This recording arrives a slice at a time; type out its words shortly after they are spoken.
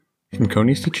From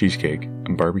conies to cheesecake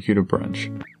and barbecue to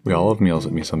brunch, we all have meals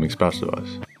that mean something special to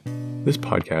us. This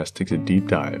podcast takes a deep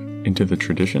dive into the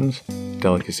traditions,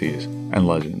 delicacies, and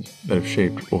legends that have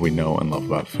shaped what we know and love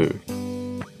about food.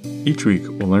 Each week,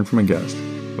 we'll learn from a guest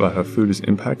about how food has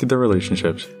impacted their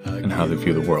relationships and how they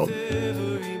view the world.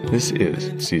 This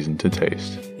is Season to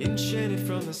Taste.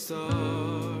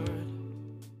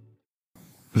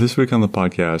 This week on the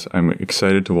podcast, I'm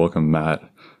excited to welcome Matt.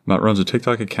 Matt runs a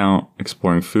TikTok account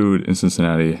exploring food in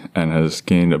Cincinnati and has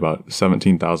gained about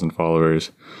 17,000 followers.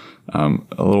 A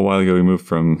little while ago, we moved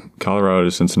from Colorado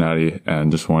to Cincinnati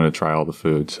and just wanted to try all the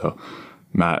food. So,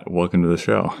 Matt, welcome to the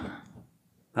show.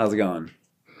 How's it going?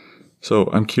 So,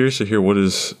 I'm curious to hear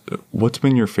what's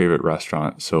been your favorite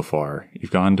restaurant so far? You've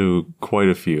gone to quite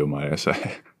a few, might I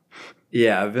say.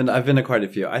 Yeah, I've been to quite a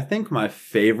few. I think my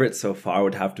favorite so far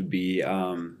would have to be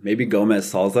maybe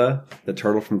Gomez Salsa, the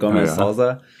turtle from Gomez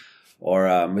Salsa, or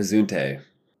Mazunte.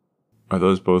 Are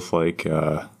those both like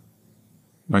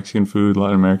Mexican food,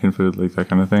 Latin American food, like that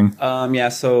kind of thing? Yeah,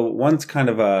 so one's kind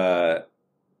of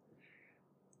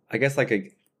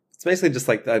it's basically just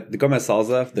like the Gomez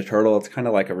Salsa, the turtle. It's kind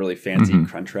of like a really fancy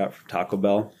crunch wrap from Taco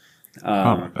Bell.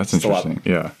 That's interesting.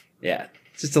 Yeah,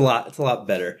 it's just a lot. It's a lot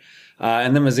better.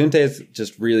 And then Mazunte is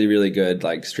just really, really good,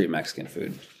 like street Mexican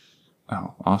food.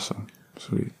 Oh, awesome.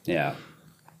 Sweet. Yeah.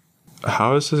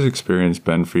 How has this experience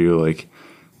been for you, like,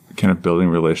 kind of building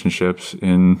relationships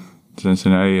in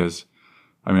Cincinnati?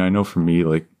 I know for me,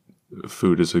 like,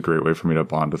 food is a great way for me to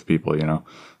bond with people, you know?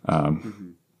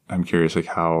 I'm curious, like,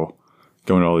 how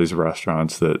going to all these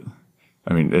restaurants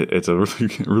it's a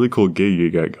really, really cool gig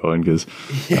you got going because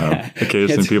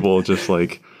occasionally people just,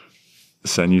 like,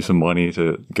 send you some money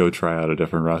to go try out a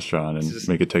different restaurant and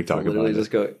make a TikTok about it.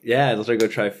 Literally go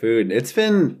try food. It's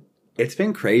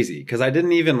been crazy because I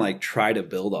didn't even like try to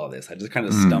build all this. I just kind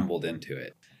of stumbled into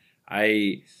it.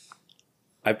 I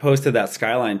posted that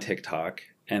Skyline TikTok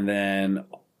and then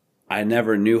I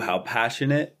never knew how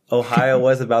passionate Ohio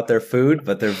was about their food,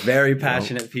 but they're very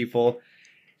passionate people.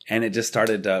 And it just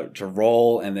started to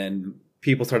roll, and then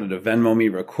people started to Venmo me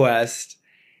requests.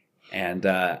 And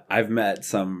I've met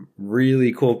some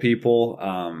really cool people.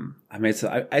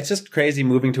 It's just crazy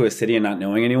moving to a city and not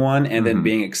knowing anyone, and then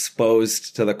being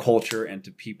exposed to the culture and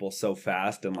to people so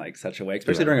fast in like such a way,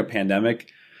 especially during a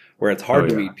pandemic where it's hard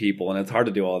to meet people and it's hard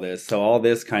to do all this. So all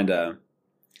this kind of,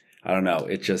 I don't know,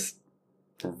 it just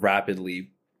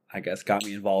rapidly, I guess, got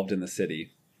me involved in the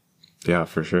city. Yeah,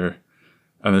 for sure.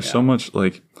 And there's so much,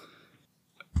 like,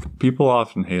 people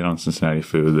often hate on Cincinnati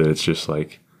food that it's just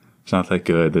like, it's not that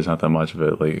good. There's not that much of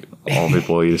it. Like, all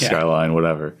people eat Skyline,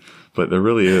 whatever. But there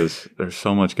really is. There's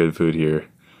so much good food here.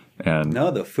 And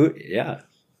no, the food,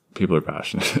 people are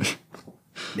passionate.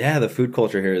 Yeah, the food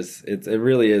culture here it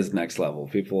really is next level.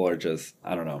 People are just,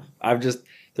 I don't know.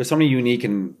 There's so many unique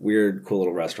and weird, cool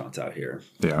little restaurants out here.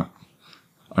 Yeah.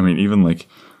 I mean, even like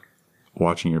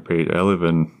watching your page, I live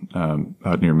in,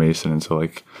 out near Mason. And so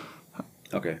like,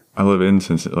 okay. I live in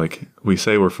Cincinnati. Like, we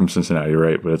say we're from Cincinnati,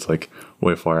 right? But it's like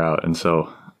way far out. And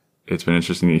so it's been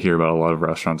interesting to hear about a lot of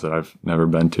restaurants that I've never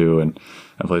been to and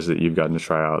places that you've gotten to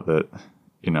try out that,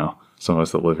 you know, some of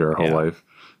us that live here our whole life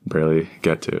barely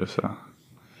get to. So,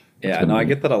 yeah, no, I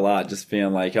get that a lot. Just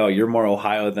being like, oh, you're more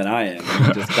Ohio than I am.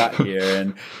 You just got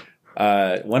here.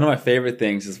 And one of my favorite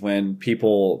things is when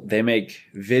they make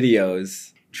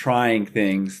videos trying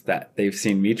things that they've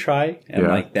seen me try and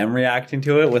like them reacting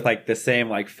to it with like the same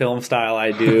like film style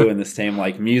I do and the same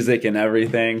like music and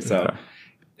everything. So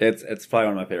it's probably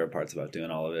one of my favorite parts about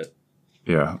doing all of it.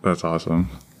 Yeah, that's awesome.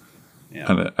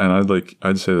 Yeah. And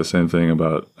I'd say the same thing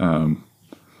about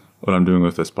what I'm doing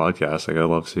with this podcast. Like, I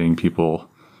love seeing people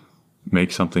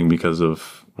make something because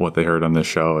of what they heard on this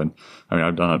show. And I mean,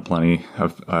 I've done it plenty.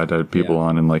 I've had people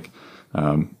on and like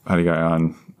had a guy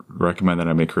on recommend that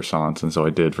I make croissants, and so I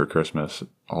did for Christmas,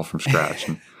 all from scratch,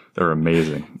 and they were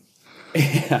amazing.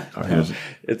 Yeah,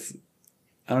 it's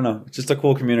I don't know, it's just a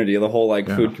cool community, the whole like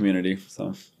food community.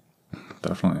 So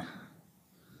definitely.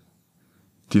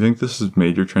 Do you think this has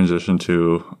made your transition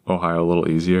to Ohio a little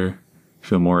easier?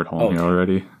 Feel more at home here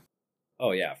already?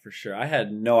 Oh yeah, for sure. I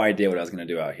had no idea what I was going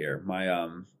to do out here.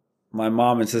 My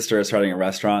mom and sister are starting a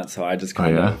restaurant, so I just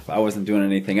I wasn't doing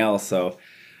anything else, so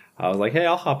I was like, hey,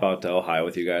 I'll hop out to Ohio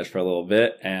with you guys for a little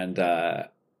bit. And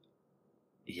it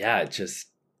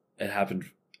happened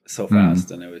so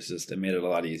fast. And it made it a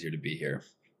lot easier to be here.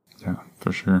 Yeah,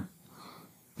 for sure.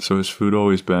 So has food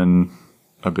always been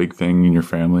a big thing in your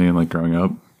family and like growing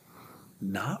up?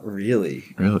 Not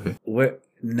really. Really?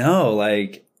 No,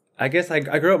 like, I guess I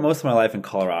grew up most of my life in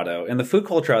Colorado. And the food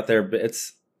culture out there,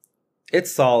 it's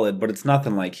solid, but it's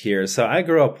nothing like here. So I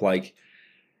grew up like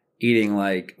eating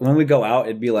like when we go out,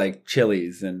 it'd be like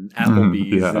Chili's and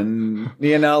Applebee's yeah.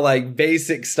 and like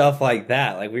basic stuff like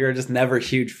that. Like we were just never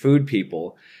huge food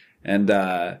people. And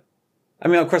I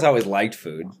mean, of course I always liked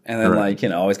food and then like,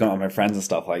 always going out with my friends and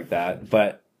stuff like that.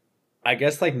 But I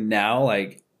guess like now,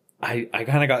 like I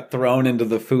kind of got thrown into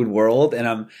the food world,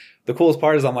 and the coolest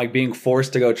part is I'm like being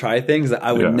forced to go try things that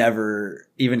I would never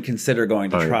even consider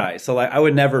going to try. So like I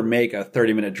would never make a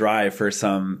 30-minute drive for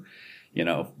some,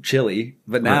 chili,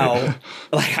 but now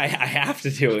like I have to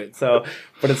do it. So,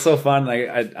 but it's so fun. Like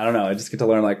I don't know. I just get to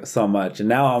learn like so much. And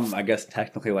now I'm, I guess,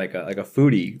 technically like a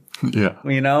foodie,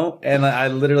 and I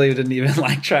literally didn't even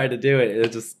like try to do it.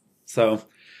 It's just so,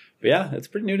 but yeah, it's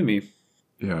pretty new to me.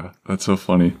 Yeah. That's so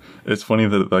funny. It's funny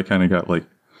that kind of got like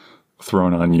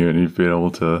thrown on you and you've been able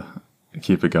to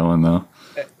keep it going though.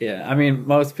 Yeah, I mean,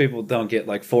 most people don't get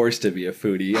like forced to be a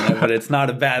foodie, but it's not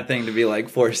a bad thing to be like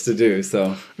forced to do.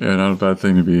 So yeah, not a bad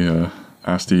thing to be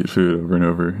asked to eat food over and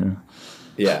over.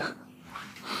 Yeah.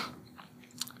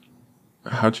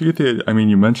 How'd you get I mean,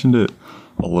 you mentioned it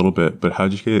a little bit, but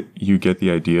how'd you get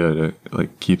the idea to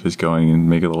like keep this going and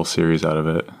make a little series out of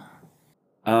it?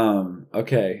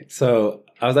 Okay, so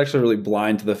I was actually really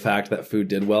blind to the fact that food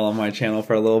did well on my channel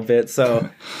for a little bit. So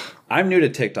I'm new to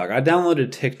TikTok. I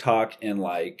downloaded TikTok in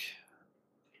I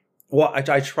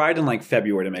tried in like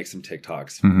February to make some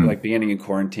TikToks, like beginning in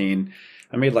quarantine.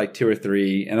 I made like 2 or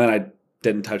 3, and then I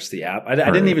didn't touch the app. I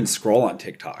didn't even scroll on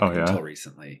TikTok until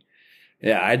recently.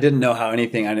 Yeah, I didn't know how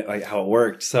it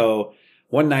worked. So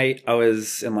one night I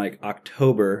was in like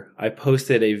October, I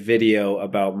posted a video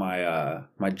about my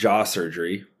my jaw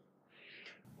surgery.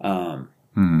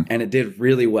 And it did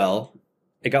really well.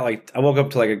 It got I woke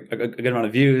up to like a good amount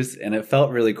of views, and it felt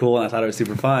really cool, and I thought it was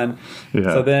super fun. Yeah.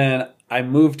 So then I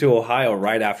moved to Ohio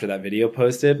right after that video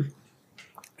posted,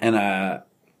 and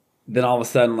then all of a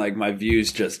sudden like my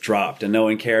views just dropped and no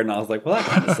one cared, and I was like, well, that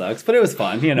kind of sucks, but it was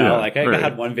fun, I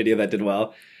had one video that did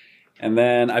well, and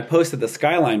then I posted the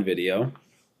Skyline video,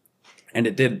 and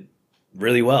it did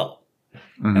really well.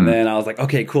 And then I was like,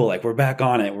 okay, cool. Like we're back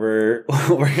on it. We're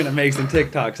going to make some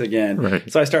TikToks again.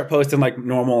 Right. So I start posting like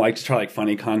normal, like to try like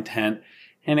funny content,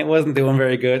 and it wasn't doing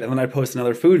very good. And then I'd post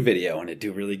another food video and it'd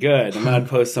do really good. And then I'd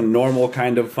post some normal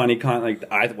kind of funny content,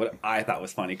 like what I thought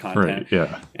was funny content. Right.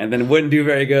 Yeah. And then it wouldn't do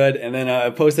very good. And then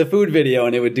I post a food video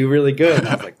and it would do really good. And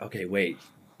I was like, okay, wait.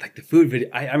 Like the food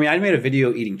video, I made a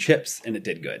video eating chips and it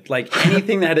did good. Like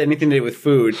anything that had anything to do with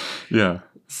food. Yeah.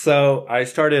 So I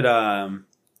started,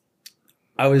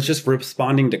 I was just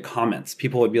responding to comments.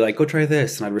 People would be like, go try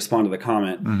this. And I'd respond to the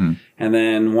comment. And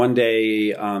then one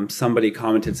day, somebody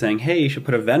commented saying, hey, you should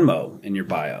put a Venmo in your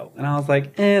bio. And I was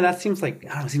like, that seems like, I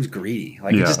don't know, it seems greedy.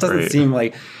 Like, it just doesn't seem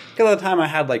like, because at the time I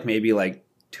had like maybe like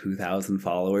 2,000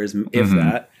 followers, if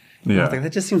that. And I was like,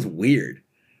 that just seems weird.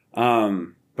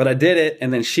 But I did it.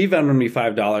 And then she Venmoed me $5.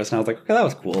 And I was like, okay, that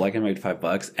was cool. Like I made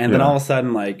 $5. And then all of a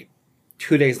sudden, like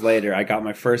 2 days later, I got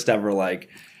my first ever like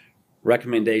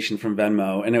recommendation from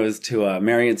Venmo, and it was to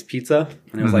Marion's Pizza,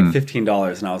 and it was like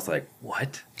 $15, and I was like,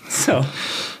 what? So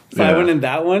I went in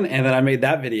that one, and then I made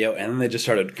that video, and then they just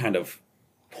started kind of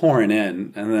pouring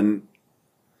in, and then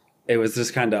it was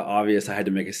just kind of obvious I had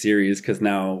to make a series, because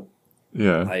now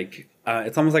like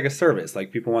it's almost like a service.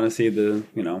 Like people want to see the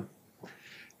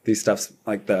these stuffs,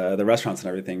 like the restaurants and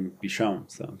everything, be shown.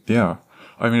 So yeah,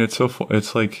 I mean, it's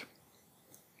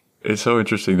so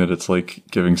interesting that it's like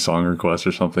giving song requests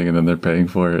or something and then they're paying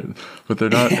for it, but they're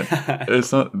not,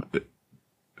 it's not,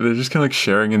 they're just kind of like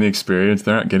sharing in the experience.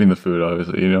 They're not getting the food,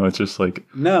 obviously, it's just like,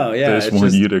 they just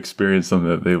want you to experience something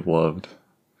that they've loved.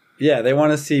 Yeah. They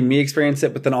want to see me experience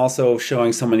it, but then also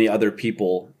showing so many other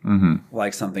people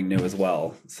like something new as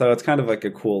well. So it's kind of like a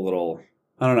cool little,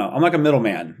 I don't know. I'm like a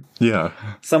middleman. Yeah.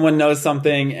 Someone knows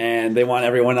something and they want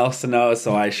everyone else to know,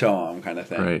 so I show them, kind of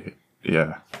thing. Right.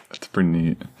 Yeah. That's pretty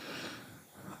neat.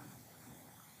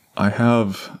 I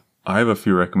have a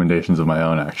few recommendations of my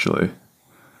own, actually.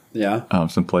 Yeah.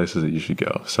 Some places that you should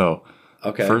go. So,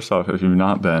 first off, if you've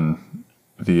not been,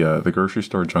 the grocery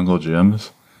store Jungle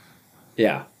Jim's.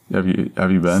 Yeah. Have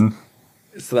you been?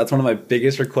 So that's one of my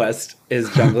biggest requests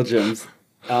is Jungle Jim's.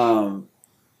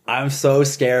 I'm so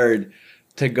scared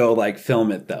to go like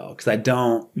film it though, because I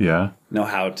don't know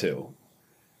how to.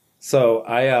 So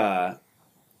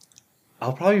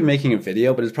I'll probably be making a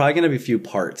video, but it's probably going to be a few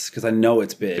parts because I know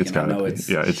it's big and I know it's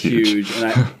huge.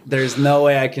 And there's no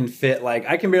way I can fit, like,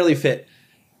 I can barely fit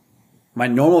my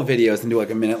normal videos into like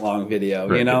a minute-long video,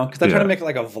 Because I try to make it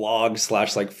like a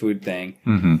vlog / like food thing.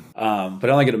 But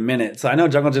I only get a minute. So I know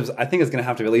Jungle Jim's, I think it's going to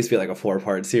have to at least be like a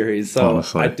 4-part series. So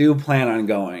honestly, I do plan on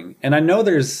going. And I know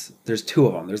there's 2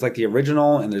 of them. There's like the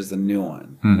original and there's the new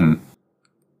one.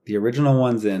 The original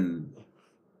one's in,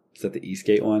 is that the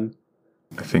Eastgate one?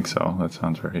 I think so. That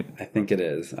sounds right. I think it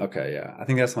is. Okay, yeah. I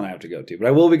think that's one I have to go to. But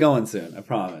I will be going soon, I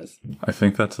promise. I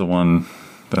think that's the one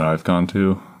that I've gone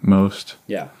to most.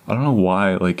 Yeah. I don't know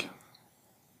why, like,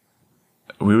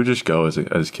 we would just go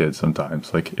as kids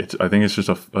sometimes. Like, I think it's just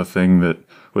a thing that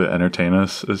would entertain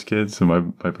us as kids. So my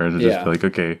parents would just be like,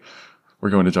 okay, we're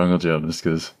going to Jungle Gym just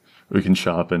because we can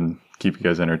shop and keep you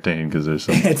guys entertained because there's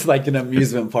some... It's like an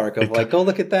amusement park of like, oh,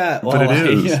 look at that. But it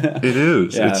is. Yeah. It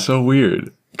is. Yeah. It's so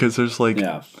weird because there's like...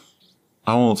 Yeah.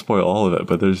 I won't spoil all of it,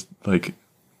 but there's like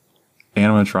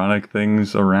animatronic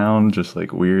things around, just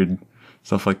like weird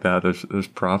stuff like that. There's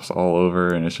props all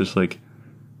over, and it's just like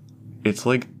it's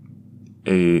like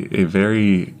a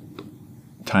very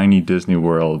tiny Disney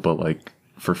World, but like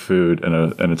for food,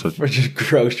 and it's For just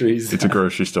groceries. It's a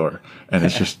grocery store, and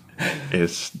it's just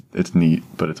it's neat,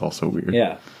 but it's also weird.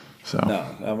 Yeah. So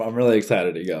no, I'm really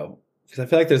excited to go because I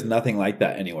feel like there's nothing like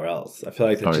that anywhere else. I feel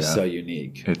like they're just so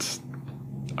unique.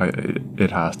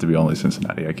 It has to be only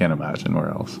Cincinnati. I can't imagine where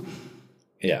else.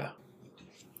 Yeah.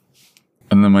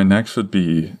 And then my next would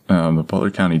be the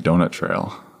Butler County Donut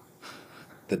Trail.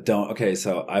 Okay,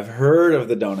 so I've heard of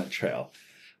the Donut Trail.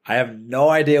 I have no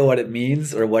idea what it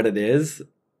means or what it is.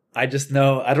 I just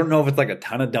know I don't know if it's like a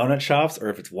ton of donut shops or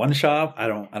if it's one shop. I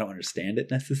don't understand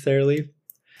it necessarily.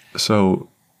 So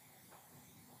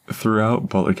throughout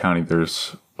Butler County,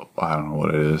 there's I don't know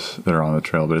what it is that are on the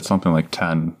trail, but it's something like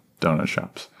 10 donut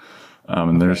shops.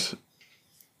 And there's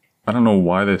I don't know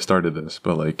why they started this,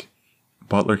 but like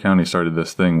Butler County started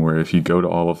this thing where if you go to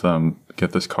all of them,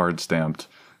 get this card stamped,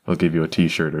 they'll give you a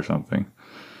t-shirt or something.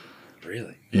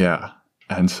 Really? Yeah.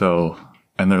 And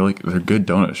they're good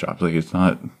donut shops. Like it's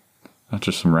not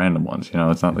just some random ones, you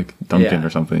know, it's not like Dunkin' or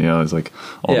something, you know, it's like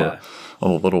all the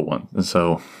little ones. And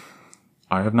so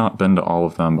I have not been to all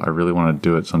of them. I really want to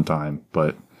do it sometime,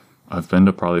 but I've been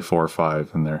to probably 4 or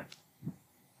 5 and they're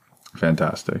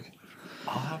fantastic.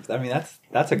 I mean,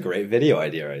 that's a great video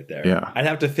idea right there. Yeah. I'd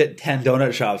have to fit 10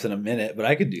 donut shops in a minute, but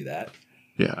I could do that.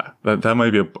 Yeah. That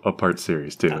might be a part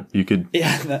series too. You could,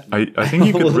 yeah. I think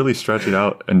you could really stretch it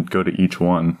out and go to each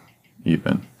one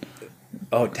even.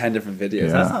 Oh, 10 different videos.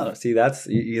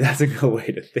 Yeah. That's a good way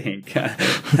to think.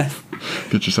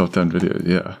 Get yourself 10 videos.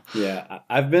 Yeah. Yeah.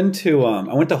 I've been to,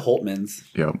 I went to Holtman's.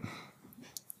 Yep.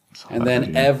 And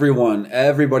then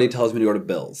everybody tells me to go to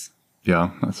Bill's.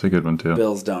 Yeah, that's a good one too.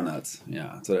 Bill's Donuts.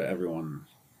 Yeah, that's what everyone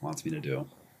wants me to do.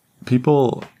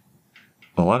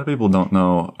 A lot of people don't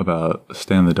know about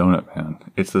Stan the Donut Man.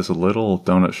 It's this little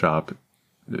donut shop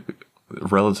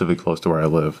relatively close to where I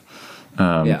live.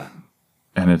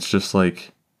 And it's just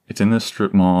like, it's in this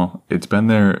strip mall. It's been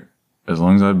there as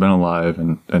long as I've been alive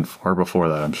and far before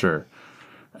that, I'm sure.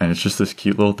 And it's just this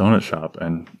cute little donut shop.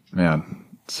 And man,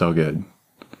 it's so good.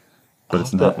 But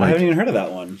it's not like... I haven't even heard of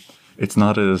that one. It's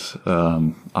not as, I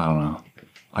don't know,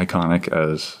 iconic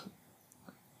as...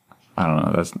 I don't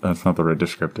know. That's not the right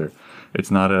descriptor. It's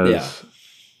not as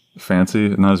fancy,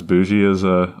 not as bougie as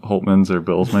Holtman's or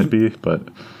Bill's might be, but...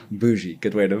 Bougie,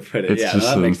 good way to put it. It's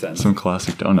just that makes sense. Some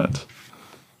classic donuts.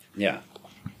 Yeah.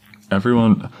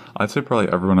 I'd say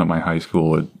probably everyone at my high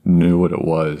school knew what it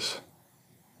was.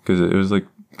 Because it was like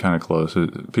kind of close.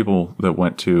 People that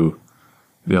went to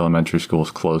the elementary schools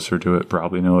closer to it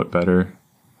probably know it better.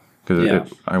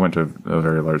 Because I went to a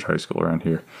very large high school around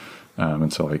here.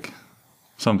 And so like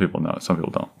some people know it, some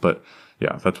people don't. But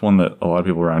yeah, that's one that a lot of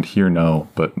people around here know,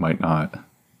 but might not.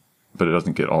 But it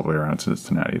doesn't get all the way around to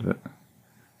Cincinnati.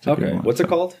 Okay, what's it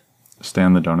called?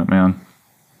 Stan the Donut Man.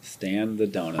 Stan the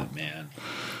Donut Man.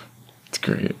 It's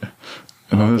great.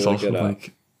 And then there's also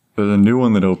like there's a new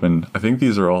one that opened. I think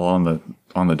these are all on the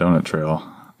donut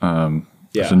trail.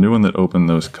 There's a new one that opened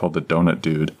that was called the Donut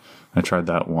Dude. I tried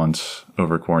that once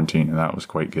over quarantine, and that was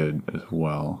quite good as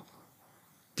well.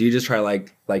 Do you just try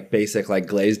like basic like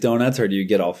glazed donuts, or do you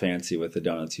get all fancy with the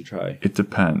donuts you try? It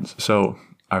depends. So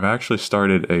I've actually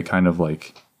started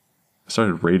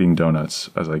rating donuts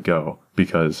as I go,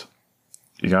 because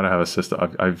you got to have a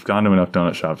system. I've gone to enough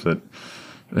donut shops that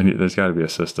there's got to be a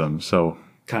system. So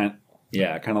kind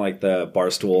of like the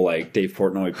Barstool, like Dave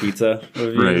Portnoy pizza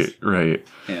reviews. Right.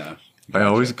 Yeah. Gotcha. I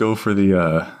always go for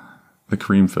the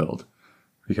cream filled,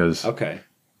 because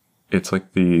it's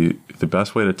like the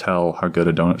best way to tell how good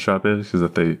a donut shop is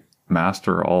that they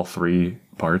master all 3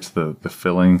 parts, the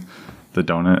filling, the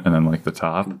donut, and then like the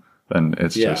top. Then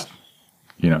it's just,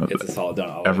 you know, it's a solid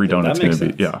donut. Every donut's going to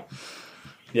be, yeah.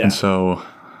 And so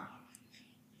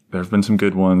there have been some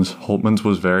good ones. Holtman's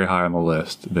was very high on the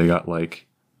list. They got like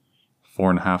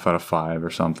 4.5 out of 5 or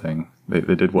something.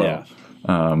 They did well.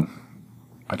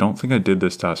 I don't think I did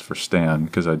this test for Stan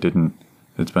because I didn't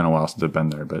It's been a while since I've been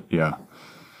there, but yeah,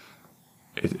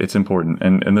 it's important.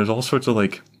 And there's all sorts of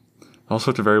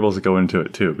variables that go into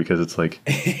it too, because it's like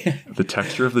the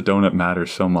texture of the donut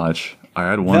matters so much. I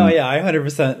had one. No, yeah, I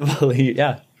 100% believe.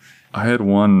 Yeah. I had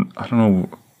one. I don't know.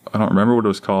 I don't remember what it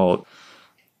was called.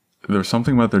 There was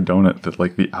something about their donut that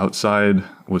like the outside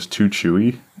was too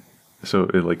chewy, so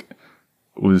it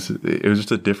was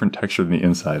just a different texture than the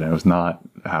inside. And I was not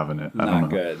having it. I don't know.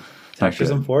 Good. Texture's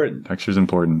important. Texture's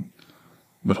important.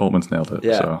 But Holtman's nailed it.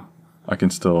 Yeah. So I can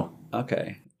still.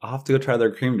 Okay. I'll have to go try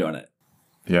their cream donut.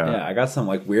 Yeah. Yeah, I got some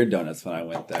like weird donuts when I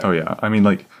went there. Oh yeah. I mean,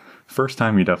 like first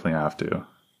time you definitely have to,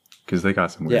 because they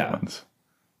got some weird ones.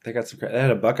 They got some. They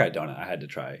had a Buckeye donut I had to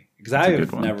try because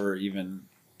I've never even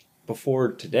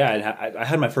before today. I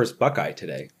had my first Buckeye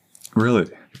today. Really?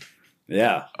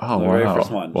 Yeah. Oh the wow! very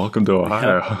first one. Welcome to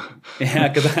Ohio. Yeah,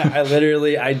 because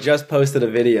I just posted a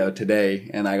video today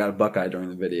and I got a Buckeye during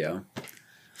the video.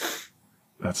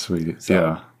 That's sweet. So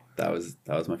yeah. That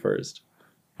was my first.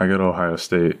 I go to Ohio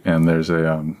State and there's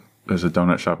a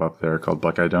donut shop up there called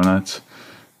Buckeye Donuts.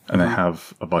 And they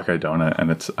have a Buckeye donut,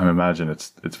 and I imagine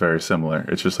it's very similar.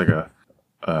 It's just like a,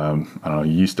 I don't know,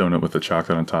 yeast donut with the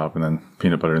chocolate on top and then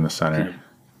peanut butter in the center.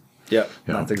 Yep,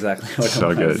 yeah, that's exactly what it was.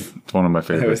 So good. It's one of my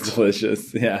favorites. It was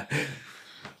delicious, yeah.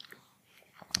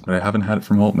 But I haven't had it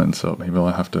from Holtman, so maybe I'll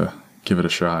have to give it a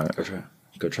shot.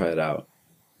 Go try it out.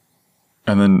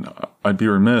 And then I'd be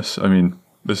remiss, I mean,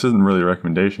 this isn't really a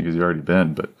recommendation because you've already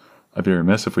been, but I'd be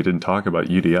remiss if we didn't talk about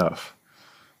UDF.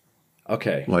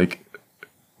 Okay. Like,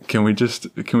 can we just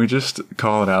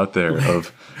call it out there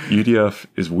of UDF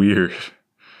is weird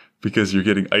because you're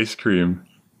getting ice cream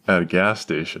at a gas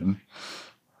station.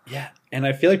 Yeah, and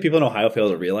I feel like people in Ohio fail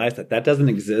to realize that doesn't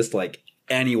exist like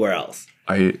anywhere else.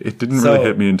 It didn't really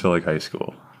hit me until like high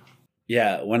school.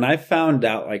 Yeah, when I found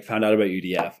out about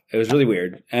UDF, it was really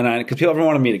weird, and because people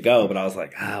everyone wanted me to go, but I was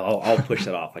like, I'll push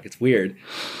it off. Like it's weird.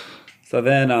 So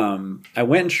then I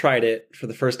went and tried it for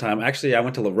the first time. Actually, I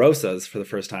went to La Rosa's for the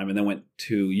first time and then went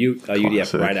to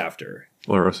UDF right after.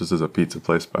 La Rosa's is a pizza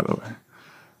place, by the way,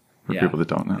 for people that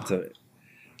don't know.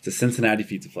 It's a Cincinnati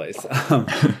pizza place.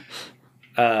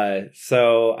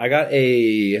 So I got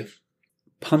a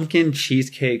pumpkin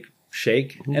cheesecake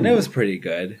shake, and it was pretty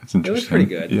good. That's interesting. It was pretty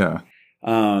good. Yeah.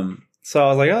 So I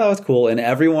was like, oh, that was cool. And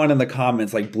everyone in the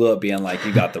comments like blew up being like,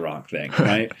 you got the wrong thing,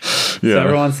 right? Yeah. So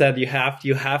everyone said you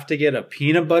have to get a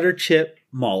peanut butter chip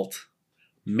malt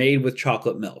made with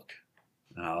chocolate milk.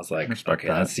 And I was like, okay,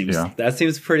 that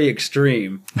seems pretty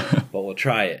extreme, but we'll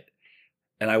try it.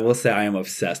 And I will say I am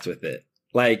obsessed with it.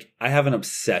 Like I have an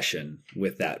obsession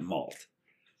with that malt.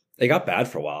 It got bad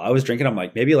for a while. I was drinking them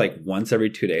like maybe like once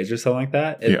every 2 days or something like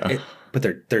that. But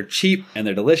they're cheap and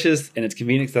they're delicious and it's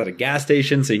convenient because it's at a gas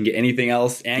station, so you can get anything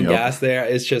else and gas there.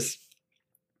 It's just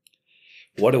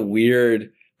what a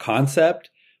weird concept,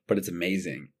 but it's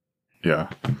amazing. Yeah,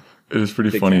 it is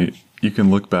pretty funny. You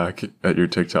can look back at your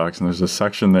TikToks and there's a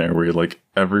section there where you like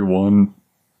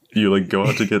you like go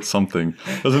out to get something.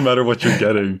 Doesn't matter what you're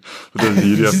getting, but there's a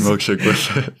UDF milkshake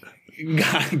with it.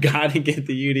 Gotta get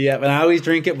the UDF, and I always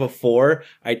drink it before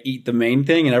I'd eat the main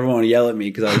thing, and everyone would yell at me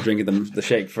because I was drinking the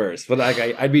shake first. But like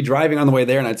I'd be driving on the way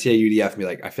there, and I'd see a UDF and be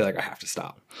like, I feel like I have to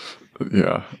stop.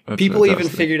 Yeah, people even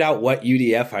figured out what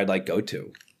UDF I'd like go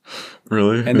to.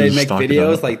 Really? And they'd make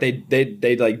videos like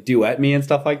they'd like duet me and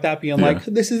stuff like that, being like,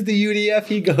 "This is the UDF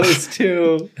he goes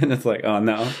to," and it's like, oh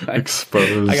no,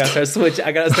 exposed. I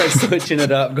gotta start switching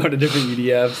it up, go to different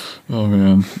UDFs. Oh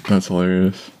man, that's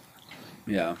hilarious.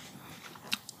 Yeah.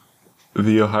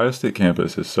 The Ohio State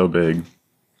campus is so big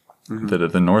that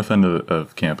at the north end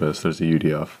of campus there's a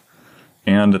UDF,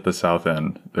 and at the south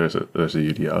end there's a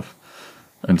UDF,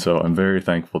 and so I'm very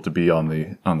thankful to be on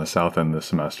the south end this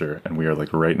semester, and we are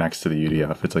like right next to the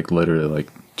UDF. It's like literally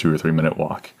like 2 or 3 minute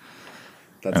walk.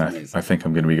 That's amazing. I think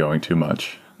I'm going to be going too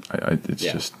much.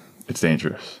 It's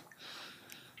dangerous.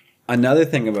 Another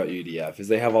thing about UDF is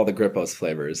they have all the Grippos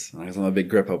flavors. I'm a big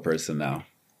Grippo person now.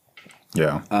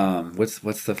 Yeah.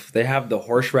 They have the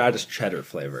horseradish cheddar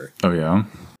flavor. Oh yeah.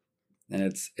 And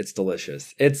it's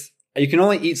delicious. You can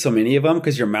only eat so many of them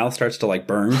because your mouth starts to like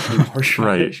burn from the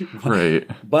horseradish. Right.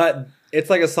 But it's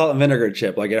like a salt and vinegar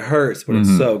chip. Like it hurts, but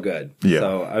it's so good. Yeah.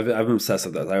 So I'm obsessed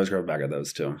with those. I always grab a bag of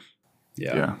those too.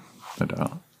 Yeah. Yeah. No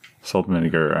doubt. Salt and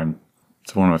vinegar.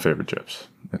 It's one of my favorite chips.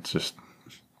 It's just.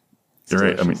 You're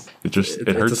right. I mean, it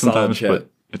hurts sometimes, but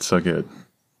it's so good.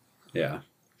 Yeah.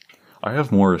 I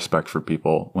have more respect for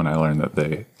people when I learn that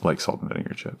they like salt and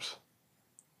vinegar chips.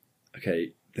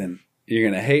 Okay, then you're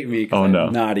gonna hate me because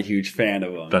I'm not a huge fan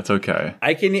of them. That's okay.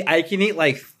 I can eat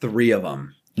like 3 of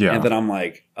them. Yeah, and then I'm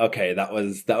like, okay, that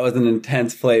was an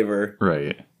intense flavor.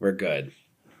 Right, we're good.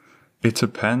 It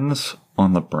depends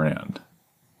on the brand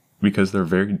because they're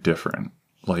very different.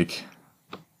 Like,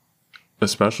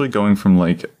 especially going from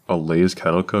like a Lay's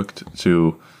kettle cooked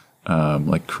to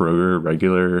like Kroger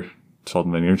regular salt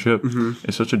and vinegar chip.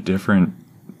 It's such a different.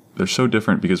 They're so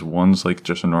different because one's like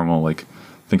just a normal, like,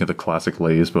 think of the classic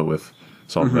Lay's but with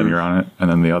salt and vinegar on it,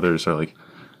 and then the others are like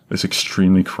this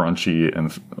extremely crunchy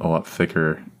and a lot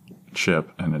thicker chip,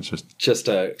 and it's just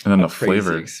a and then a the crazy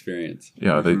flavor experience.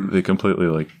 Yeah, they completely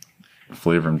like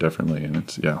flavor them differently, and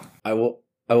it's I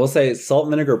will say salt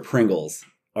and vinegar Pringles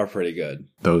are pretty good.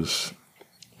 those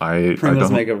Pringles I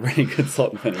don't make a really good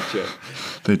salt and vinegar chip.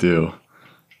 They do.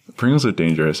 Pringles are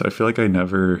dangerous. I feel like I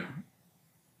never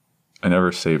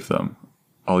save them.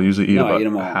 I'll usually eat I eat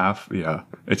 'em about all. half. Yeah,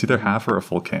 it's either half or a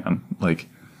full can. Like,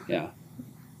 Yeah,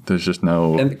 there's just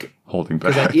no and holding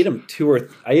back. because I eat them two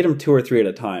or three at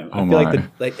a time. I Oh feel my.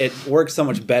 like it works so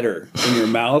much better in your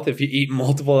mouth if you eat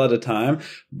multiple at a time.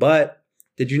 But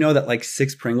did you know that like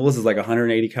 6 Pringles is like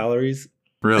 180 calories?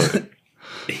 Really?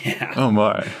 Yeah, Oh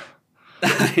my.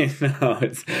 I know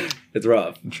it's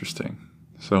rough. Interesting.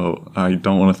 So I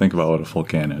don't want to think about what a full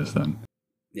can is then.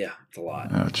 Yeah, it's a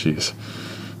lot. Oh, jeez.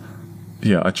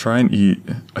 Yeah, I try and eat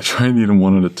them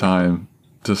one at a time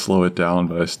to slow it down,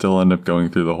 but I still end up going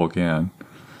through the whole can.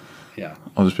 Yeah,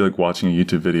 I'll just be like watching a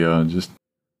YouTube video and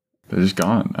they're just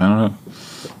gone. I don't know.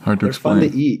 Hard to they're explain. fun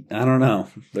to eat. I don't know,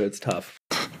 but it's tough.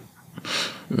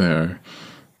 There.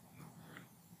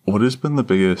 What has been the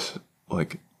biggest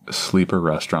like sleeper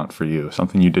restaurant for you?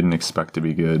 Something you didn't expect to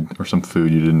be good, or some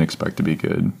food you didn't expect to be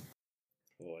good?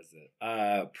 What was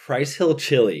it? Price Hill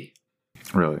Chili.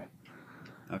 Really?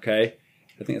 Okay,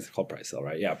 I think it's called Price Hill,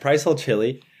 right? Yeah, Price Hill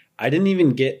Chili. I didn't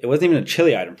even it wasn't even a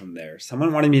chili item from there.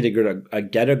 Someone wanted me to get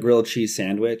a grilled cheese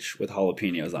sandwich with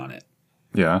jalapenos on it.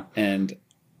 Yeah. And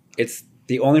it's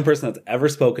the only person that's ever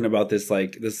spoken about this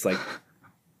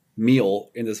meal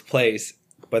in this place.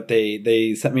 But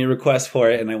they sent me a request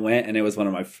for it, and I went, and it was one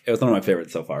of my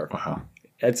favorites so far. Wow.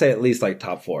 I'd say at least like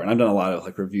top 4, and I've done a lot of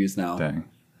like reviews now. Dang.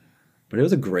 But it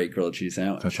was a great grilled cheese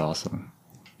sandwich. That's awesome.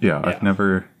 Yeah, Yeah. I've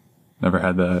never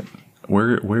had that.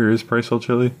 Where is Price Hill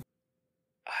Chili?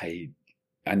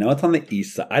 I know it's on the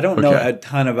east side. I don't know Okay. a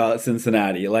ton about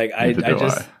Cincinnati. Like I Neither do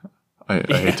just I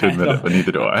hate to admit it, but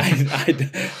neither do I.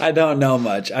 I don't know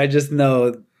much. I just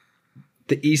know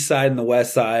the east side and the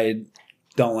west side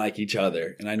don't like each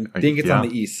other, and I think it's on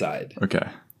the east side. Okay.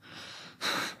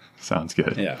 Sounds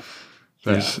good. Yeah,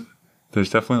 There's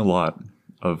definitely a lot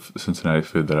of Cincinnati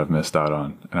food that I've missed out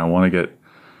on, and I want to get.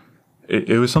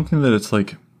 It was something that it's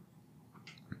like.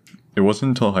 It wasn't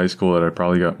until high school that I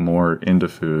probably got more into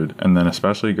food, and then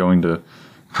especially going to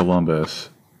Columbus,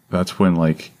 that's when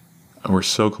like we're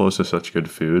so close to such good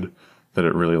food that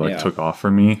it really like took off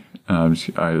for me. I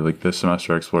like this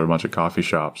semester I explored a bunch of coffee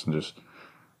shops and just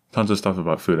tons of stuff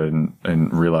about food I didn't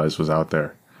realize was out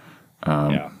there.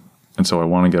 And so I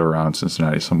want to get around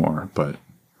Cincinnati some more, but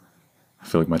I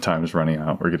feel like my time is running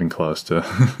out. We're getting close to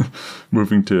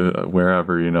moving to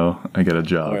wherever, I get a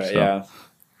job. Right, so.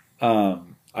 Yeah.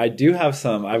 I do have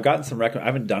some. I've gotten some. I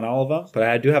haven't done all of them, but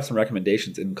I do have some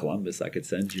recommendations in Columbus I could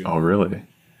send you. Oh, really?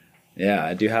 Yeah,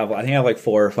 I do have. I think I have like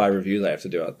 4 or 5 reviews I have to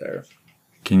do out there.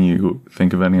 Can you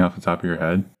think of any off the top of your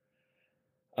head?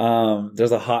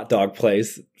 There's a hot dog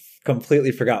place.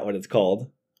 Completely forgot what it's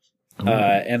called.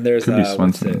 And there's could be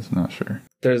Swenson's. Not sure.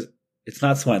 It's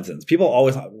not Swenson's. People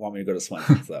always want me to go to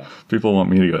Swenson's though. People want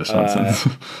me to go to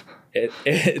Swenson's.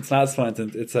 It's not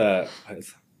Swenson's.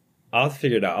 I'll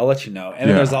figure it out. I'll let you know. And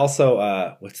then there's also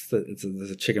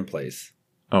there's a chicken place.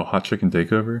 Oh, Hot Chicken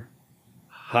Takeover?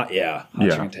 Hot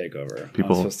Chicken Takeover.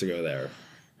 I'm supposed to go there.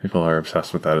 People are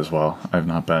obsessed with that as well. I've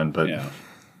not been, but yeah.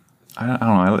 I don't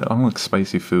know. I don't like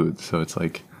spicy food, so it's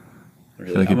like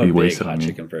Really, like I'm it'd be a big wasted on hot me.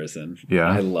 chicken person. Yeah.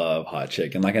 I love hot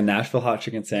chicken. Like a Nashville hot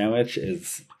chicken sandwich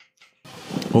is.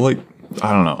 Well, like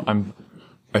I don't know.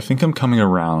 I think I'm coming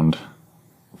around,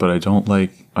 but I don't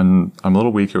like. I'm a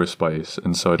little weaker with spice,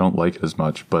 and so I don't like it as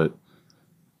much. But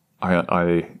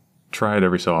I try it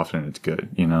every so often, and it's good.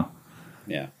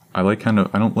 Yeah. I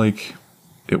don't like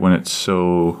it when it's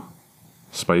so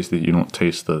spicy that you don't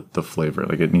taste the flavor.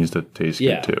 Like it needs to taste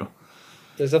good too.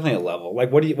 There's definitely a level.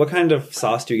 Like what kind of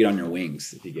sauce do you get on your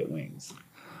wings if you get wings?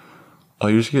 I'll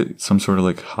usually get some sort of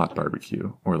like hot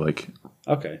barbecue or like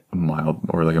Okay. a mild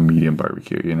or like a medium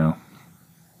barbecue,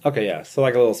 Okay, yeah. So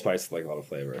like a little spice, like a lot of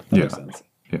flavor. That makes sense.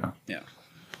 Yeah. Yeah.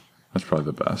 That's probably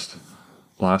the best.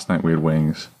 Last night we had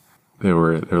wings. They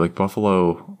were like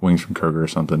buffalo wings from Kroger or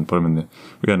something. Put them in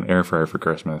we got an air fryer for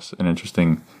Christmas. An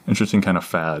interesting kind of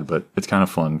fad, but it's kind of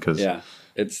fun because I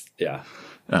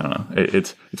don't know.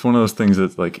 It's one of those things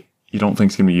that's like you don't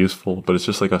think is gonna be useful, but it's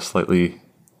just like a slightly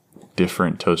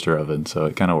different toaster oven, so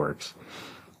it kind of works.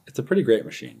 It's a pretty great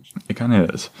machine. It kind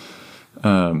of is.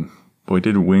 But we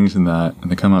did wings in that,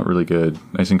 and they come out really good,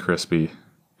 nice and crispy.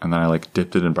 And then I like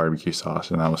dipped it in barbecue sauce,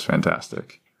 and that was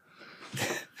fantastic.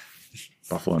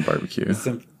 Buffalo and barbecue.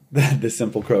 The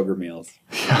simple Kroger meals.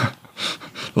 Yeah,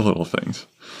 the little things.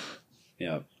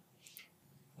 Yeah.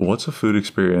 What's a food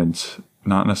experience,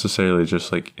 not necessarily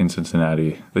just like in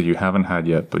Cincinnati, that you haven't had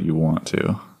yet, but you want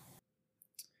to?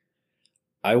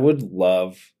 I would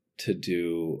love to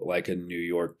do like a New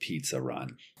York pizza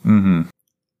run. Mm-hmm.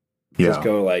 Yeah. Just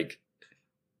go like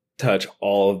touch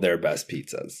all of their best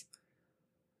pizzas.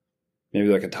 Maybe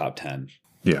like a top 10.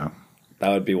 Yeah. That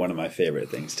would be one of my favorite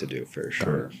things to do for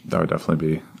sure. That would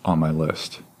definitely be on my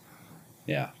list.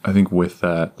 Yeah. I think with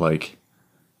that, like,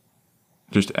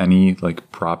 just any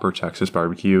like proper Texas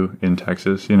barbecue in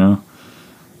Texas, you know?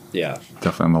 Yeah.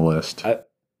 Definitely on the list.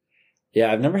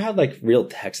 I've never had like real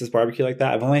Texas barbecue like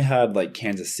that. I've only had like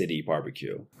Kansas City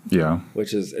barbecue. Yeah.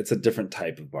 It's a different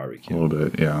type of barbecue. A little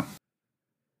bit, yeah.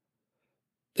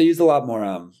 They use a lot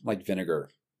more like vinegar.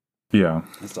 Yeah.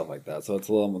 And stuff like that. So it's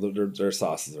a little, their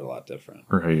sauces are a lot different.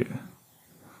 Right.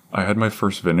 I had my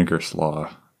first vinegar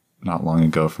slaw not long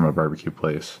ago from a barbecue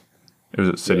place. It was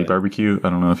at City Barbecue. I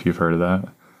don't know if you've heard of that.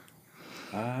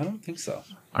 I don't think so.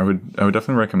 I would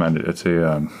definitely recommend it. It's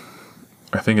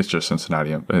I think it's just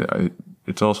Cincinnati.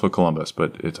 It's also Columbus,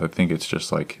 but I think it's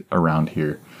just like around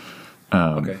here.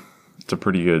 Okay. It's a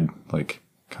pretty good like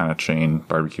kind of chain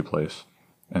barbecue place,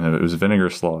 and it was vinegar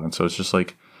slaw, and so it's just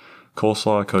like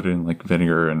coleslaw coated in like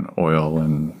vinegar and oil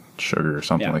and sugar or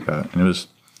something like that, and it was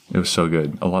so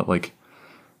good. A lot like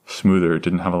smoother. It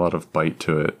didn't have a lot of bite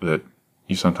to it that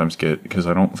you sometimes get, because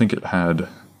I don't think it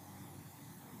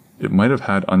might have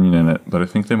had onion in it, but I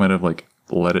think they might have like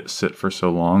let it sit for so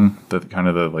long that kind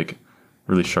of the like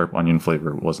really sharp onion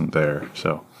flavor wasn't there.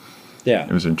 So yeah,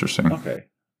 it was interesting. Okay.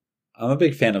 I'm a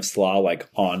big fan of slaw like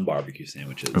on barbecue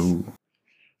sandwiches. Ooh.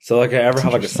 So like I ever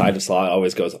have like a side of slaw, it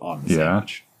always goes on the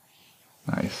sandwich.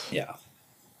 Nice. Yeah.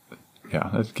 Yeah,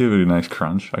 that'd give it a nice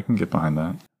crunch. I can get behind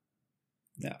that.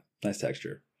 Yeah, nice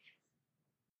texture.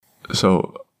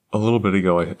 So a little bit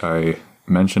ago, I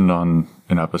mentioned on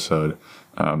an episode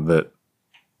that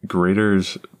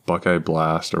Graeter's Buckeye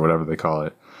Blast, or whatever they call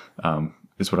it,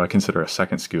 is what I consider a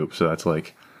second scoop. So that's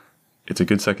like, it's a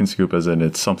good second scoop, as in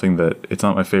it's something that it's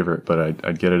not my favorite, but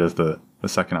I'd get it as the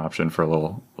second option for a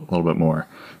little bit more.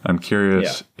 I'm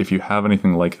curious if you have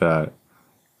anything like that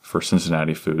for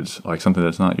Cincinnati foods, like something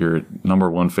that's not your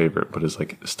number one favorite, but is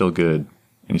like still good,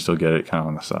 and you still get it kind of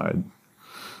on the side.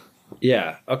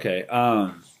 Yeah. Okay.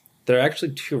 There are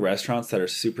actually two restaurants that are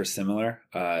super similar.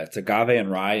 It's Agave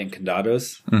and Rye and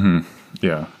Condados. Mm-hmm.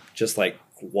 Yeah. Just like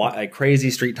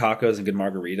crazy street tacos and good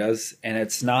margaritas. And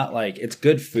it's not like, it's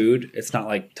good food. It's not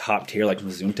like top tier, like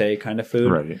Mazunte kind of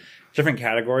food. Right. Different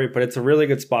category, but it's a really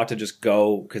good spot to just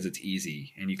go because it's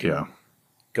easy and you can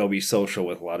go be social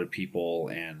with a lot of people.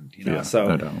 And, you know, so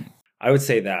no doubt. I would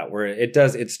say that where it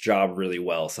does its job really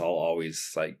well. So I'll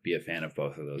always like be a fan of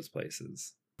both of those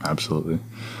places. Absolutely.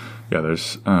 Yeah,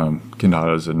 there's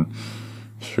Condados in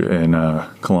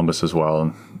Columbus as well,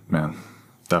 and man,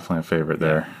 definitely a favorite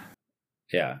there.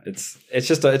 Yeah, it's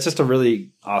just a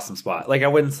really awesome spot. Like I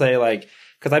wouldn't say like,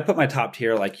 because I put my top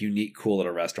tier like unique cool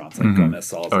little restaurants like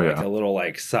Gomez Salsa, like a little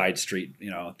like side street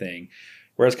thing.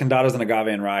 Whereas Condados and Agave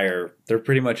and Rye they're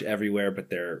pretty much everywhere, but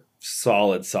they're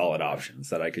solid options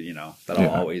that I could that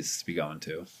I'll always be going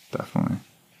to. Definitely,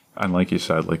 and like you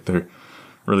said, like they're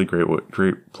really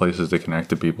great places to connect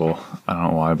to people. I don't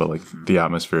know why, but like the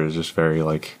atmosphere is just very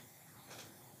like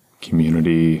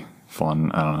community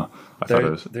fun. I don't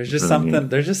know. There's just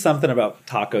something about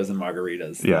tacos and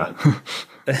margaritas. Yeah.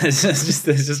 it's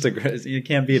just a great, you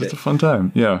can't beat it. It's a fun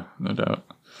time. Yeah, no doubt.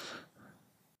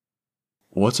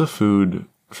 What's a food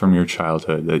from your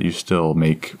childhood that you still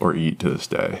make or eat to this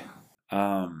day?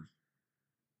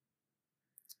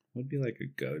 Would be like a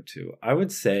go-to. I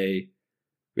would say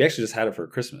we actually just had it for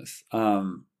Christmas.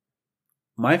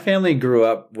 My family grew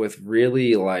up with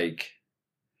really like,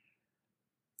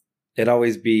 it'd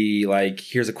always be like,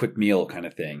 here's a quick meal kind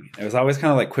of thing. It was always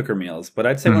kind of like quicker meals, but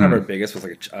I'd say one of our biggest was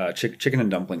like a chicken and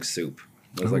dumpling soup.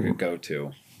 It was like a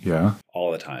go-to. Yeah.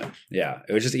 All the time. Yeah.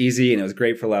 It was just easy and it was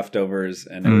great for leftovers.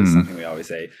 And it was something we always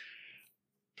say.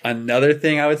 Another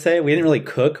thing I would say, we didn't really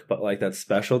cook, but like that's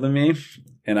special to me.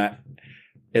 And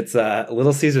it's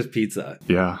Little Caesars pizza.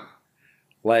 Yeah.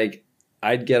 Like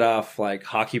I'd get off like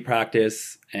hockey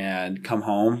practice and come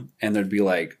home and there'd be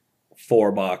like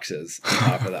 4 boxes on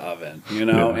top of the oven,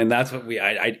 and that's what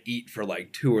I'd eat for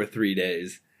like 2 or 3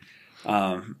 days.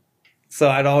 So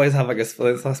I'd always have like a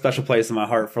special place in my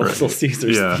heart for Little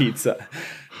Caesars pizza.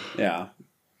 Yeah.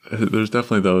 There's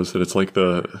definitely those that it's like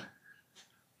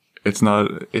it's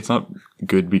not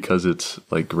good because it's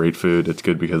like great food. It's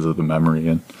good because of the memory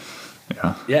and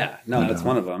yeah. Yeah. No, that's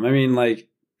one of them. I mean, like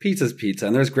pizza's pizza,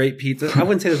 and there's great pizza. I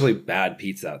wouldn't say there's really bad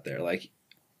pizza out there. Like,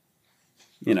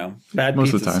 you know, bad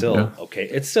Most pizza of the time, is still yeah. okay.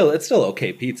 It's still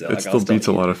okay pizza. It Like, still beats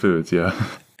a lot of foods, yeah.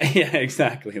 Yeah,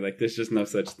 exactly. Like there's just no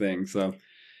such thing. So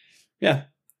yeah,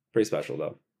 pretty special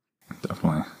though.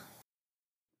 Definitely.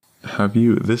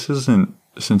 This isn't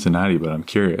Cincinnati, but I'm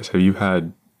curious. Have you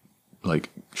had like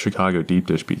Chicago deep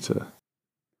dish pizza?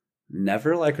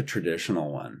 Never like a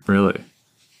traditional one. Really?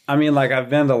 I mean, like I've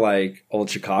been to like old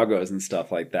Chicago's and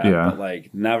stuff like that, Yeah. but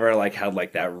like never like had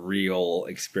like that real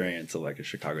experience of like a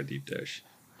Chicago deep dish.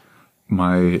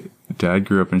 My dad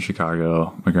grew up in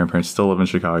Chicago. My grandparents still live in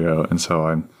Chicago, and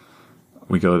so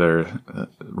we go there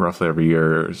roughly every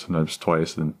year, or sometimes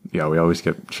twice. And yeah, we always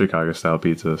get Chicago style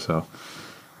pizza. So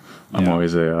I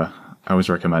always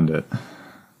recommend it.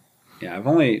 Yeah,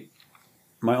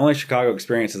 my only Chicago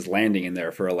experience is landing in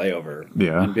there for a layover.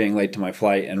 Yeah. And being late to my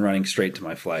flight and running straight to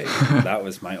my flight. That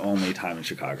was my only time in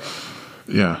Chicago.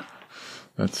 Yeah,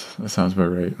 that sounds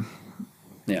about right.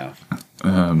 Yeah.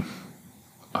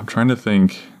 I'm trying to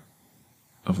think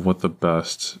of what the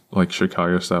best like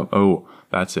Chicago style. Oh,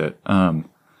 that's it.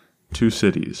 Two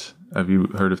Cities. Have you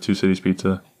heard of Two Cities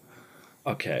Pizza?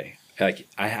 Okay. Like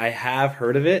I have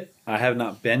heard of it. I have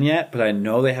not been yet, but I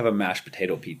know they have a mashed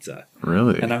potato pizza.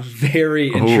 Really? And I'm very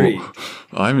intrigued.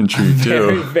 Oh, I'm intrigued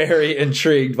Very, too. very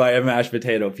intrigued by a mashed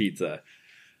potato pizza.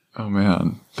 Oh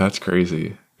man, that's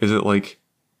crazy. Is it like,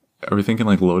 are we thinking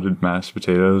like loaded mashed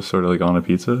potatoes sort of like on a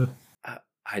pizza?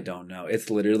 I don't know. It's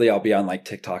literally, I'll be on like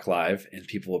TikTok live and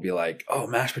people will be like, oh,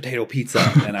 mashed potato pizza.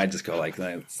 And I just go like,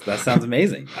 that sounds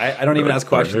amazing. I don't even ask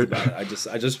questions about it.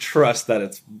 I just trust that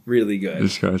it's really good. You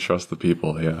just gotta trust the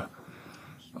people. Yeah.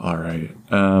 All right.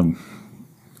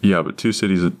 Yeah, but Two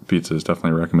Cities Pizza is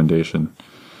definitely a recommendation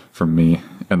from me.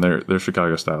 And their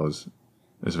Chicago style is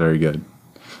very good.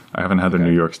 I haven't had their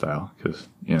New York style because,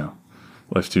 you know,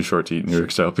 life's too short to eat New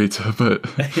York style pizza, but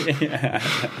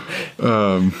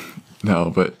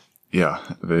no, but yeah,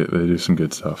 they do some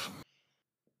good stuff.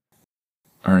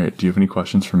 All right. Do you have any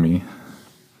questions for me?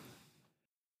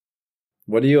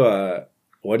 What do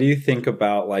you think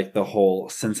about like the whole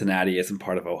Cincinnati isn't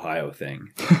part of Ohio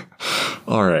thing?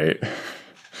 All right.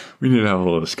 We need to have a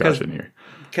little discussion here.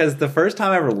 Because the first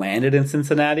time I ever landed in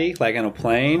Cincinnati, like on a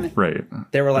plane, Right.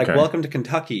 they were like, Okay. welcome to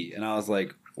Kentucky. And I was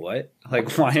like, what?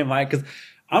 Like, why am I? Because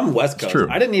I'm West Coast. true.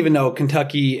 I didn't even know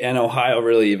Kentucky and Ohio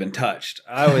really even touched.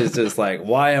 I was just like,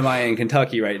 why am I in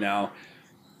Kentucky right now?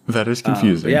 That is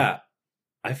confusing. Yeah.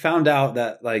 I found out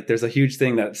that like there's a huge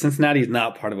thing that Cincinnati is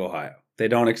not part of Ohio. They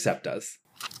don't accept us.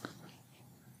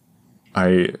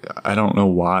 I don't know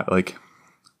why. Like,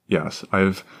 yes,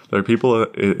 there are people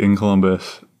in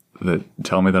Columbus that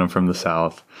tell me that I'm from the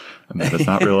South and that it's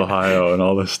not real Ohio and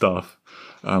all this stuff.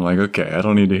 I'm like, okay, I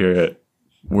don't need to hear it.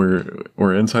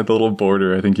 We're inside the little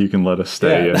border. I think you can let us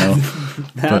stay. Yeah, you know,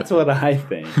 that's what I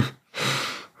think.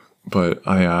 but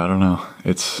I don't know.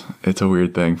 It's a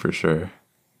weird thing for sure.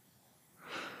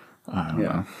 I don't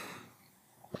know.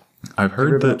 I've Have you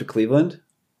ever heard been that up to Cleveland?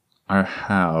 I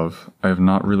have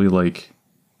not really like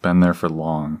been there for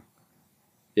long.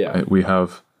 Yeah.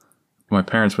 My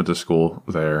parents went to school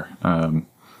there. And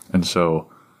so,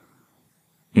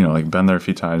 you know, like been there a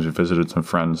few times. We visited some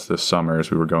friends this summer as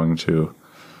we were going to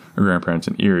our grandparents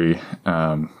in Erie.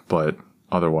 But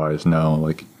otherwise, no,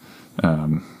 like,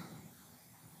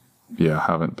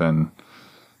 haven't been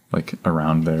like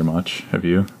around there much. Have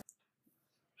you?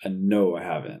 No, I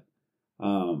haven't.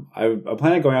 I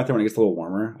plan on going out there when it gets a little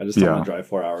warmer. I just don't want to drive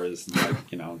 4 hours and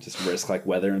like, you know, just risk like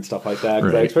weather and stuff like that.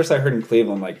 Right. Especially I heard in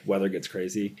Cleveland, like weather gets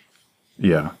crazy.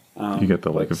 Yeah. You get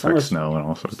the like effect snow and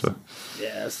all sorts of.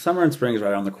 Yeah, summer and spring is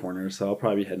right around the corner, so I'll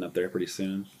probably be heading up there pretty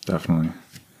soon. Definitely.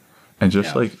 And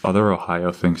just like other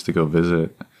Ohio things to go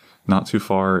visit, not too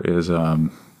far is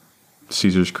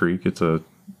Caesars Creek. It's a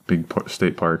big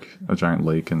state park, a giant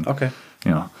lake, and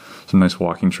you know, some nice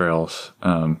walking trails.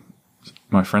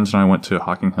 My friends and I went to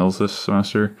Hocking Hills this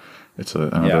semester. It's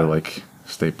another like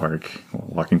state park,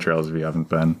 walking trails if you haven't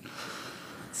been.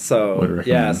 So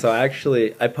yeah, so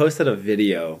actually I posted a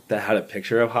video that had a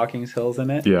picture of Hawkins Hills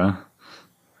in it. Yeah.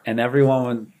 And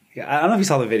everyone, I don't know if you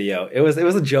saw the video. It was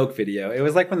a joke video. It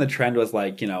was like when the trend was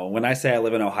like, you know, when I say I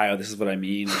live in Ohio, this is what I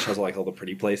mean. It shows like all the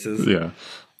pretty places. Yeah.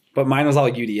 But mine was all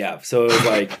UDF. So it was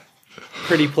like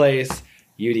pretty place,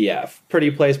 UDF. Pretty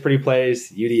place,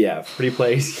 UDF. Pretty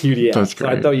place, UDF. That's great.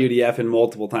 So I throw UDF in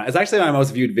multiple times. It's actually my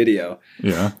most viewed video.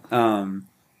 Yeah.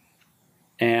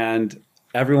 And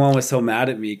everyone was so mad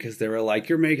at me because they were like,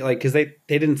 "You're making like," because they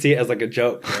didn't see it as like a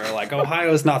joke. They were like,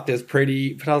 "Ohio's not this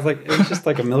pretty," but I was like, it was just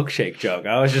like a milkshake joke.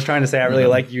 I was just trying to say I really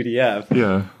like UDF.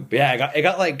 Yeah. But yeah, it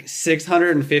got like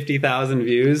 650,000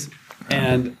 views,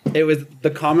 and it was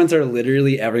the comments are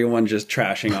literally everyone just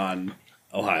trashing on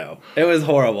Ohio. It was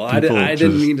horrible. I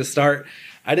didn't mean to start.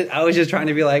 I was just trying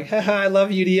to be like, haha, I love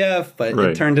UDF, but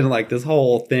it turned into like this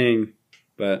whole thing.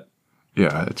 But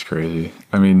yeah, it's crazy.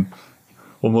 I mean,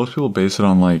 well, most people base it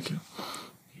on like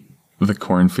the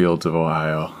cornfields of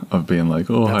Ohio, of being like,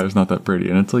 oh, Ohio's not that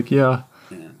pretty, and it's like, yeah,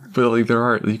 but like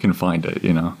you can find it,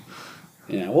 you know.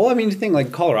 Yeah, well, I mean, you think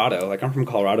like Colorado. Like I'm from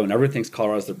Colorado, and everyone thinks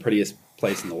Colorado's the prettiest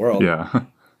place in the world. Yeah.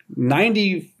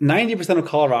 90% of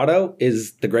Colorado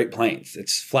is the Great Plains.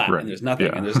 It's flat and there's nothing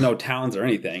and there's no towns or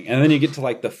anything. And then you get to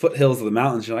like the foothills of the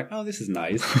mountains. You're like, oh, this is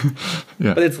nice.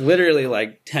 But it's literally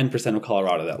like 10% of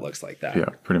Colorado that looks like that. Yeah,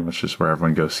 pretty much just where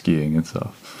everyone goes skiing and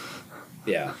stuff.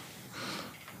 Yeah.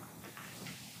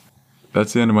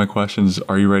 That's the end of my questions.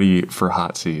 Are you ready for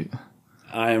hot seat?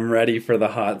 I am ready for the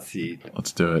hot seat.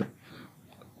 Let's do it.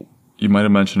 You might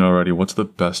have mentioned already, what's the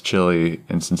best chili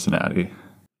in Cincinnati?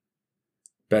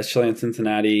 Best chili in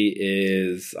Cincinnati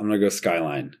is, I'm going to go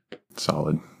Skyline.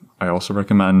 Solid. I also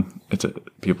recommend,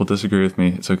 people disagree with me,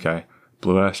 it's okay.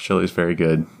 Blue Ash Chili is very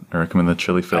good. I recommend the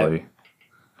Chili Philly.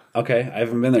 I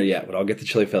haven't been there yet, but I'll get the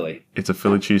Chili Philly. It's a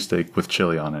Philly cheesesteak with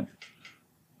chili on it.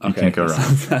 You Okay, can't go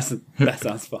wrong. That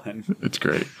sounds fun. It's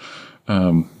great.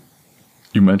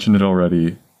 You mentioned it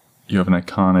already. You have an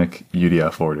iconic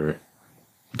UDF order.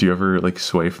 Do you ever like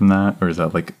sway from that? Or is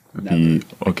that like the...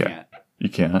 Okay. You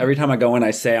can't? Every time I go in,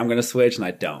 I say I'm going to switch, and I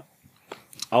don't.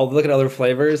 I'll look at other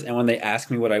flavors, and when they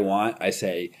ask me what I want, I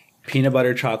say peanut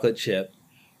butter chocolate chip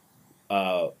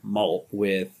malt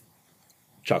with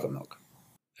chocolate milk.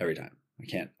 Every time.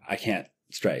 I can't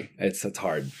stray. It's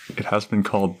hard. It has been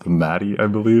called the Maddie, I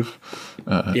believe.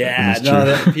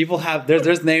 People have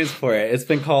there's names for it. It's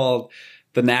been called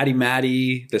the Natty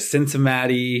Maddie, the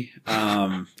Cincinnati.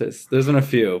 There's been a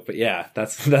few, but yeah,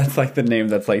 that's like the name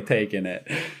that's like taking it.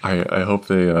 I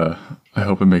hope I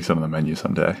hope it makes it on the menu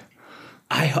someday.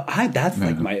 That's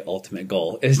like my ultimate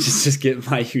goal is just get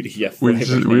my UDF. We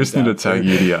just need to tag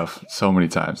UDF so many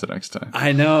times the next time.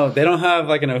 I know they don't have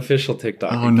like an official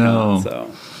TikTok. Oh no! So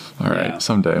all right,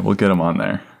 someday we'll get them on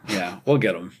there. Yeah, we'll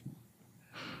get them.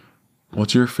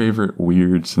 What's your favorite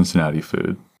weird Cincinnati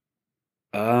food?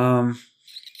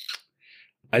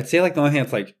 I'd say like the only thing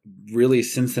that's like really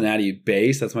Cincinnati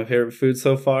based, that's my favorite food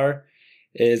so far,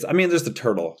 is, I mean, there's the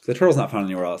turtle. The turtle's not found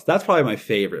anywhere else. That's probably my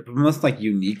favorite. But the most like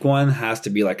unique one has to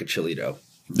be like a chilito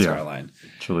Skyline.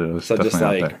 Chilito's so definitely just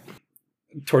like out there.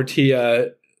 Tortilla,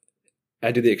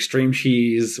 I do the extreme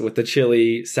cheese with the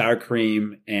chili, sour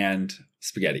cream, and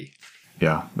spaghetti.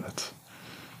 Yeah, that's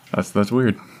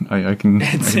weird. I can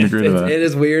agree to that. It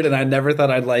is weird, and I never thought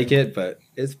I'd like it, but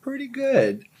it's pretty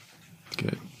good.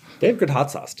 Good. They have good hot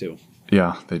sauce too.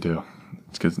 Yeah, they do.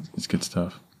 It's good. It's good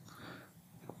stuff.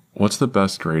 What's the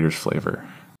best Grater's flavor?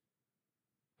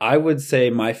 I would say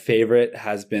my favorite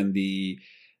has been the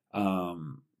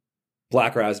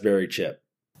black raspberry chip.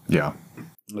 Yeah,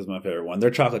 was my favorite one.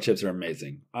 Their chocolate chips are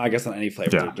amazing. I guess on any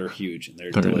flavor, they're huge and they're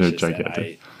delicious. They're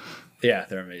gigantic.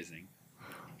 They're amazing.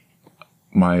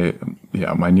 My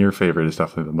near favorite is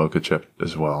definitely the mocha chip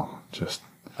as well. Just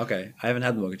okay. I haven't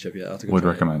had the mocha chip yet. I'll have to go would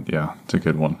try recommend. it. Yeah, it's a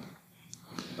good one.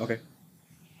 Okay.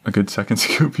 A good second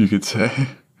scoop, you could say.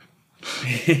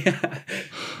 Yeah.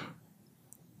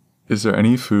 Is there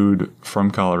any food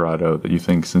from Colorado that you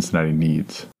think Cincinnati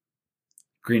needs?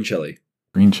 Green chili.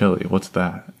 Green chili. What's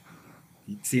that?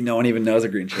 See, no one even knows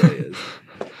what green chili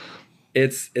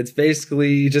is. It's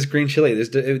basically just green chili.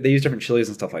 They use different chilies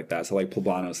and stuff like that. So like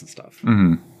poblanos and stuff.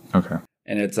 Mm-hmm. Okay.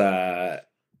 And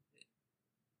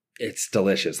it's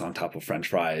delicious on top of French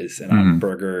fries and on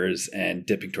burgers and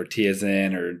dipping tortillas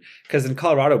in, or because in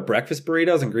Colorado, breakfast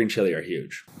burritos and green chili are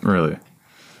huge. Really?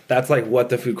 That's like what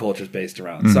the food culture is based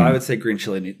around. So I would say green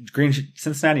chili.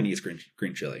 Cincinnati needs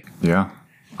green chili. Yeah,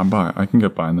 I can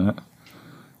get behind that.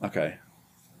 Okay.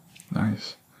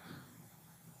 Nice.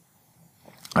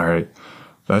 All right,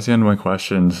 that's the end of my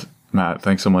questions. Matt,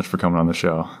 thanks so much for coming on the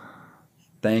show.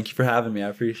 Thank you for having me. I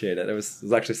appreciate it. It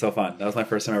was actually so fun. That was my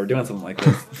first time ever doing something like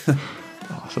this.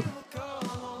 Awesome.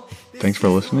 Thanks for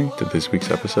listening to this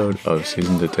week's episode of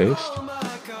Season to Taste.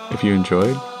 If you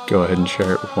enjoyed, go ahead and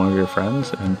share it with one of your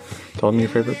friends and tell them your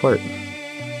favorite part.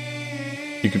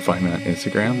 You can find me on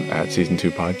Instagram at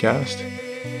Season2 Podcast.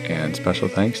 And special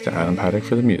thanks to Adam Paddock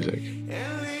for the music.